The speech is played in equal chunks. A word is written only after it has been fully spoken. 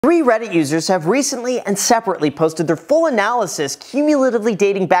Three Reddit users have recently and separately posted their full analysis cumulatively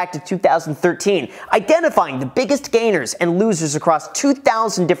dating back to 2013, identifying the biggest gainers and losers across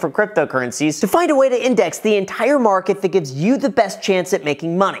 2,000 different cryptocurrencies to find a way to index the entire market that gives you the best chance at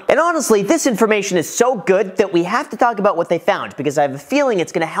making money. And honestly, this information is so good that we have to talk about what they found, because I have a feeling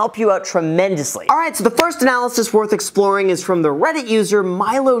it's going to help you out tremendously. Alright, so the first analysis worth exploring is from the Reddit user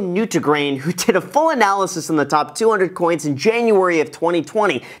Milo Nutagrain, who did a full analysis on the top 200 coins in January of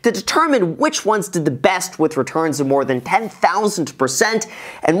 2020 to determine which ones did the best with returns of more than 10,000%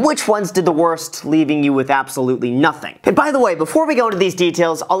 and which ones did the worst, leaving you with absolutely nothing. And by the way, before we go into these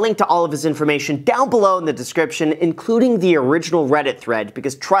details, I'll link to all of his information down below in the description, including the original Reddit thread,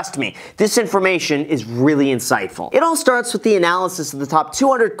 because trust me, this information is really insightful. It all starts with the analysis of the top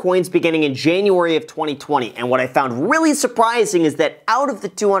 200 coins beginning in January of 2020, and what I found really surprising is that out of the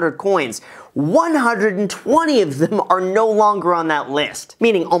 200 coins, 120 of them are no longer on that list,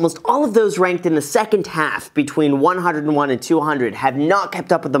 meaning almost all of those ranked in the second half between 101 and 200 have not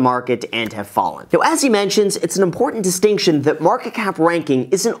kept up with the market and have fallen. Now, as he mentions, it's an important distinction that market cap ranking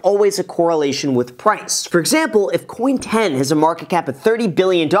isn't always a correlation with price. For example, if coin 10 has a market cap of $30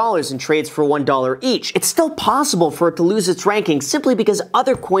 billion and trades for $1 each, it's still possible for it to lose its ranking simply because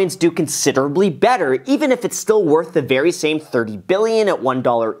other coins do considerably better, even if it's still worth the very same $30 billion at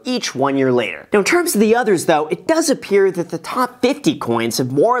 $1 each 1 year later. Now, in terms of the others though, it does appear that the top 50 coins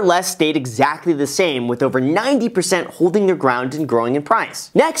have more or less stayed exactly the same, with over 90% holding their ground and growing in price.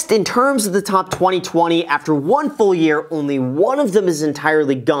 Next, in terms of the top 2020, after one full year, only one of them is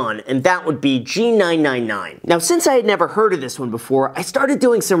entirely gone, and that would be G999. Now, since I had never heard of this one before, I started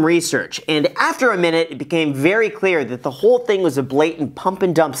doing some research, and after a minute, it became very clear that the whole thing was a blatant pump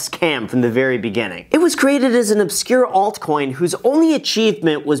and dump scam from the very beginning. It was created as an obscure altcoin whose only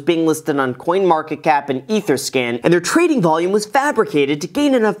achievement was being listed on CoinMarketCap and Etherscan, and their trading volume was fabricated to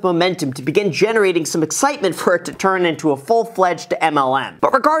gain enough momentum to begin generating some excitement for it to turn into a full-fledged MLM.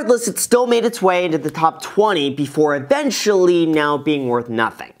 But regardless, it still made its way into the top 20 before eventually now being worth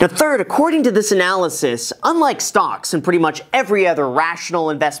nothing. Now third, according to this analysis, unlike stocks and pretty much every other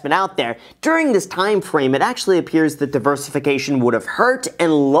rational investment out there, during this time frame it actually appears that diversification would have hurt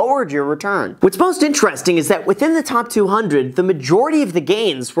and lowered your return. What's most interesting is that within the top 200, the majority of the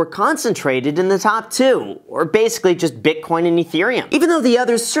gains were concentrated in the top two, or basically just Bitcoin and Ethereum. Even though the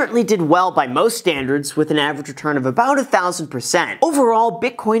others certainly did well by most standards with an average return of about 1,000%, overall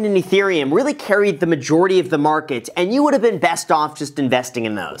Bitcoin and Ethereum really carried the majority of the market, and you would have been best off just investing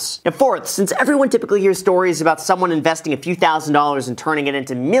in those. Now fourth, since everyone typically hears stories about someone investing a few $1,000s and turning it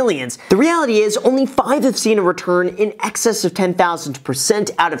into millions, the reality is only 5 have seen a return in excess of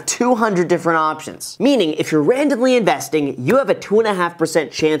 10,000% out of 200 different options. Meaning, if you're randomly investing, you have a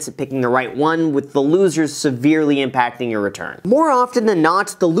 2.5% chance at picking the right one, with the losers severely impacting your return. More often than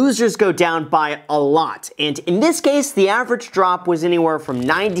not, the losers go down by a lot, and in this case, the average drop was anywhere from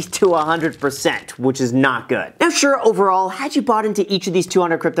 90 to 100%, which is not good. Now sure, overall, had you bought into each of these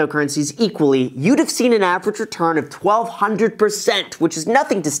 200 cryptocurrencies equally, you'd have seen an average return of 1,200%, which is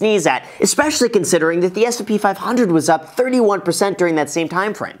nothing to sneeze at, especially considering that the S&P 500 was up 31% during that same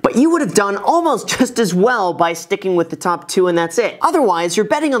time frame. But you would have done almost just as well by sticking with the top 2 and that's it. Otherwise, you're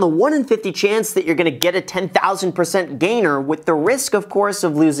betting on the 1 in 50 chance that you're going to get a 10,000% gainer, with the risk, of course,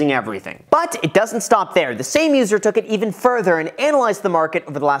 of losing everything. But it doesn't stop there. The same user took it even further and analyzed the market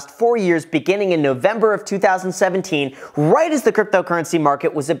over the last 4 years, beginning in November of 2017, right as the cryptocurrency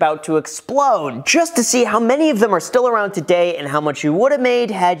market was about to explode, just to see how many of them are still around today and how much you would have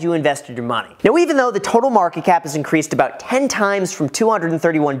made had you invested your money. Now, even though the total market cap has increased about 10 times from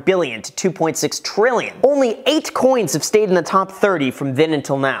 231 billion to 2.6 trillion, only 8 coins have stayed in the top 30 from then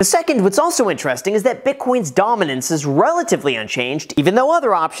until now. The second, what's also interesting is that Bitcoin's dominance is relatively unchanged, even though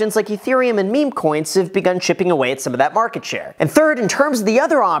other options like Ethereum and meme coins have begun chipping away at some of that market share. And third, in terms of the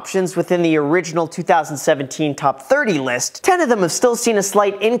other options within the original 2017 top 30 list, 10 of them have still seen a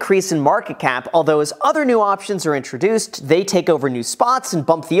slight increase in market cap, although as other new options are introduced, they take over new spots and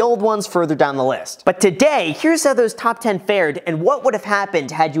bump the old ones further down the list. But today, here's how those top 10 fared and what would have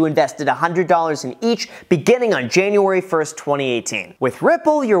happened had you invested $100 in each beginning on January 1st, 2018. With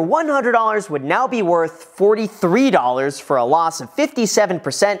Ripple, your $100 would now be worth $43 for a loss of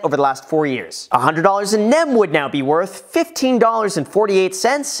 57% over the last 4 years. $100 in NEM would now be worth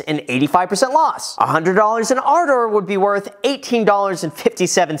 $15.48, an 85% loss. $100 in Ardor would be worth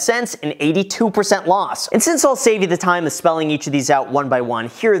 $18.57, an 82% loss. And since I'll save you the time of spelling each of these out one by one,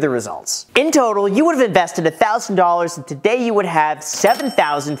 here are the results. In total, you would have invested $1,000 and today you would have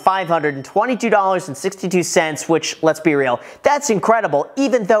 $7,522.62, which, let's be real, that's incredible,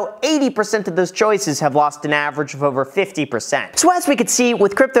 even though though 80% of those choices have lost an average of over 50%. So as we could see,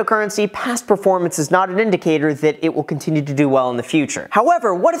 with cryptocurrency, past performance is not an indicator that it will continue to do well in the future.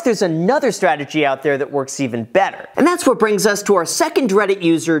 However, what if there's another strategy out there that works even better? And that's what brings us to our second Reddit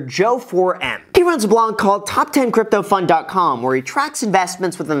user, Joe4M. He runs a blog called top10cryptofund.com, where he tracks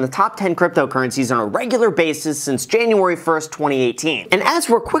investments within the top 10 cryptocurrencies on a regular basis since January 1st, 2018. And as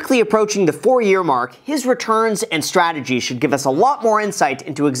we're quickly approaching the 4-year mark, his returns and strategies should give us a lot more insight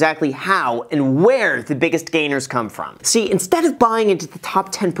into exactly how and where the biggest gainers come from. See, instead of buying into the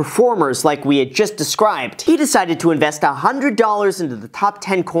top 10 performers like we had just described, he decided to invest $100 into the top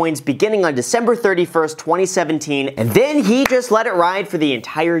 10 coins beginning on December 31st, 2017, and then he just let it ride for the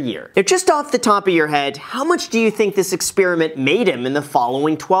entire year. Now, just off the top of your head, how much do you think this experiment made him in the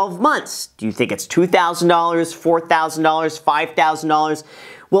following 12 months? Do you think it's $2,000, $4,000, $5,000?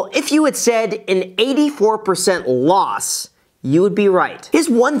 Well, if you had said an 84% loss, you would be right. His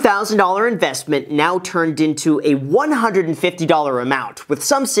 $1,000 investment now turned into a $150 amount, with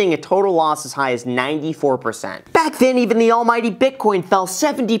some seeing a total loss as high as 94%. Back then, even the almighty Bitcoin fell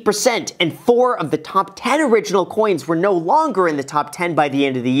 70%, and 4 of the top 10 original coins were no longer in the top 10 by the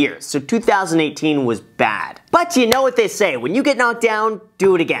end of the year, so 2018 was bad. But you know what they say, when you get knocked down,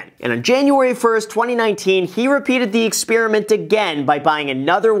 do it again. And on January 1st, 2019, he repeated the experiment again by buying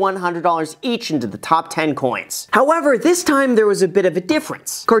another $100 each into the top 10 coins. However, this time there was a bit of a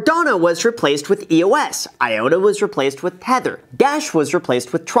difference. Cardano was replaced with EOS, IOTA was replaced with Tether, Dash was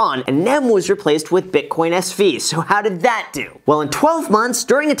replaced with Tron, and NEM was replaced with Bitcoin SV. So how did that do? Well, in 12 months,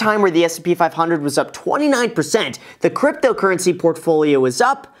 during a time where the S&P 500 was up 29%, the cryptocurrency portfolio was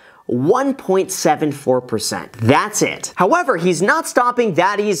up 1.74%. That's it. However, he's not stopping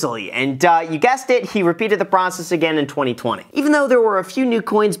that easily, and you guessed it, he repeated the process again in 2020. Even though there were a few new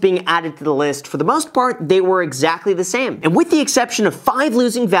coins being added to the list, for the most part, they were exactly the same. And with the exception of 5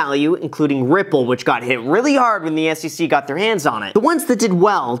 losing value, including Ripple, which got hit really hard when the SEC got their hands on it, the ones that did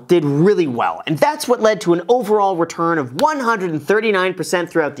well did really well, and that's what led to an overall return of 139%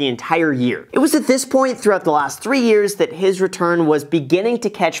 throughout the entire year. It was at this point throughout the last 3 years that his return was beginning to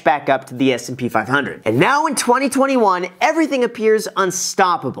catch back up to the S&P 500. And now in 2021, everything appears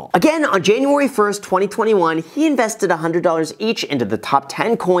unstoppable. Again, on January 1st, 2021, he invested $100 each into the top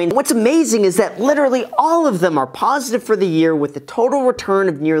 10 coins. What's amazing is that literally all of them are positive for the year, with a total return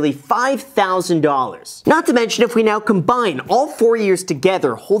of nearly $5,000. Not to mention, if we now combine all 4 years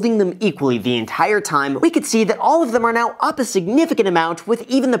together, holding them equally the entire time, we could see that all of them are now up a significant amount, with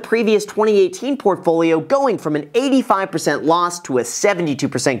even the previous 2018 portfolio going from an 85% loss to a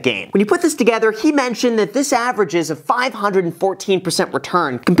 72% gain. When you put this together, he mentioned that this averages a 514%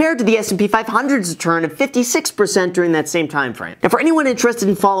 return compared to the S&P 500's return of 56% during that same time frame. Now, for anyone interested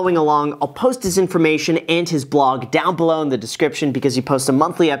in following along, I'll post his information and his blog down below in the description, because he posts a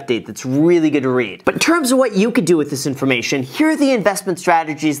monthly update that's really good to read. But in terms of what you could do with this information, here are the investment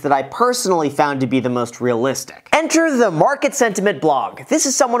strategies that I personally found to be the most realistic. Enter the Market Sentiment blog. This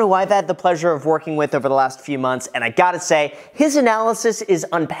is someone who I've had the pleasure of working with over the last few months, and I gotta say, his analysis is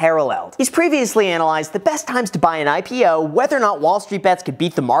unparalleled. He's previously analyzed the best times to buy an IPO, whether or not Wall Street bets could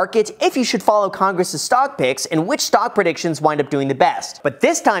beat the market, if you should follow Congress's stock picks, and which stock predictions wind up doing the best. But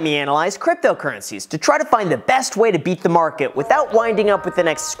this time he analyzed cryptocurrencies to try to find the best way to beat the market without winding up with the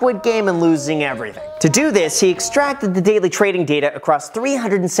next Squid Game and losing everything. To do this, he extracted the daily trading data across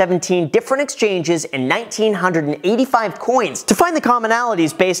 317 different exchanges and 1,985 coins to find the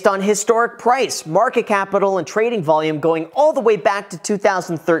commonalities based on historic price, market capital, and trading volume going all the way back to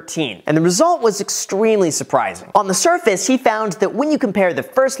 2013. And the result was extremely surprising. On the surface, he found that when you compare the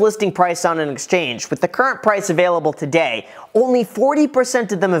first listing price on an exchange with the current price available today, only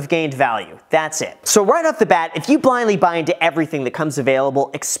 40% of them have gained value. That's it. So right off the bat, if you blindly buy into everything that comes available,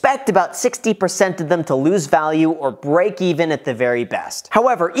 expect about 60% of them to lose value or break even at the very best.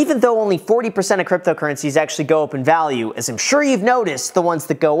 However, even though only 40% of cryptocurrencies actually go up in value, as I'm sure you've noticed, the ones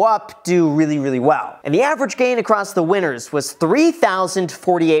that go up do really well. And the average gain across the winners was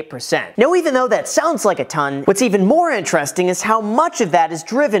 3,048%. Now, even though that sounds like a ton, what's even more interesting is how much of that is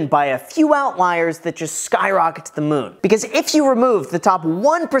driven by a few outliers that just skyrocket to the moon. Because if you remove the top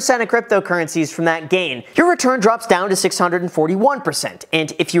 1% of cryptocurrencies from that gain, your return drops down to 641%.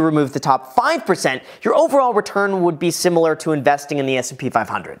 And if you remove the top 5%, your overall return would be similar to investing in the S&P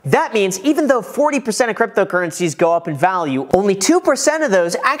 500. That means even though 40% of cryptocurrencies go up in value, only 2% of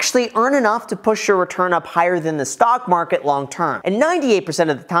those actually earn enough to push your return up higher than the stock market long term. And 98%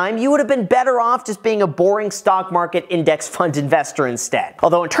 of the time, you would have been better off just being a boring stock market index fund investor instead.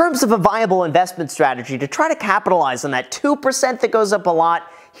 Although in terms of a viable investment strategy to try to capitalize on that 2% that goes up a lot,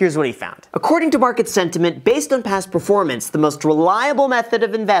 here's what he found. According to market sentiment, based on past performance, the most reliable method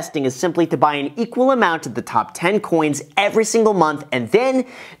of investing is simply to buy an equal amount of the top 10 coins every single month and then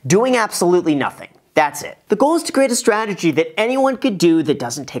doing absolutely nothing. That's it. The goal is to create a strategy that anyone could do that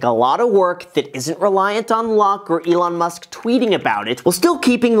doesn't take a lot of work, that isn't reliant on luck or Elon Musk tweeting about it, while still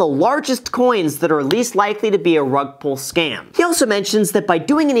keeping the largest coins that are least likely to be a rug pull scam. He also mentions that by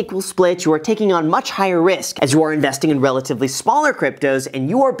doing an equal split, you are taking on much higher risk, as you are investing in relatively smaller cryptos and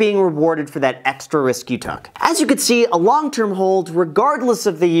you are being rewarded for that extra risk you took. As you can see, a long-term hold, regardless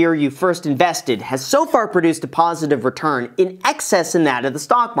of the year you first invested, has so far produced a positive return in excess in that of the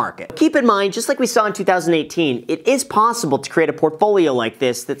stock market. Keep in mind, just like we saw in 2018, it is possible to create a portfolio like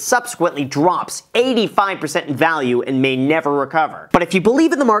this that subsequently drops 85% in value and may never recover. But if you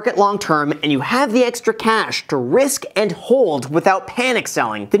believe in the market long term and you have the extra cash to risk and hold without panic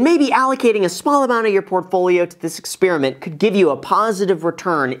selling, then maybe allocating a small amount of your portfolio to this experiment could give you a positive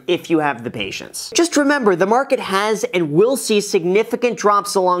return if you have the patience. Just remember, the market has and will see significant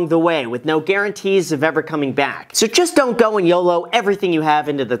drops along the way with no guarantees of ever coming back. So just don't go and YOLO everything you have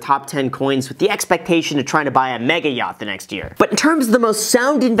into the top 10 coins with the expectation of trying to buy a mega yacht the next year. But in terms of the most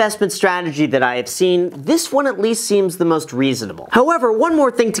sound investment strategy that I have seen, this one at least seems the most reasonable. However, one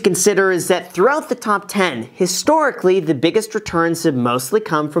more thing to consider is that throughout the top 10, historically, the biggest returns have mostly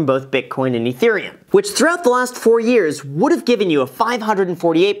come from both Bitcoin and Ethereum, which throughout the last 4 years would have given you a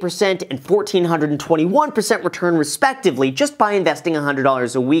 548% and 1,421% return respectively just by investing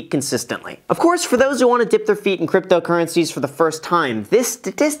 $100 a week consistently. Of course, for those who want to dip their feet in cryptocurrencies for the first time, this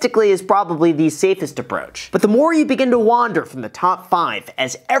statistically is probably the safest approach. But the more you begin to wander from the top 5,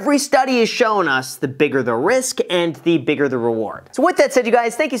 as every study has shown us, the bigger the risk and the bigger the reward. So with that said, you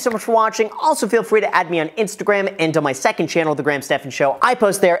guys, thank you so much for watching. Also feel free to add me on Instagram and on my second channel, The Graham Stephan Show. I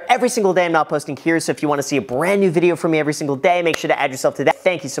post there every single day. I'm not posting here, so if you want to see a brand new video from me every single day, make sure to add yourself to that.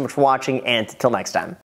 Thank you so much for watching, and until next time.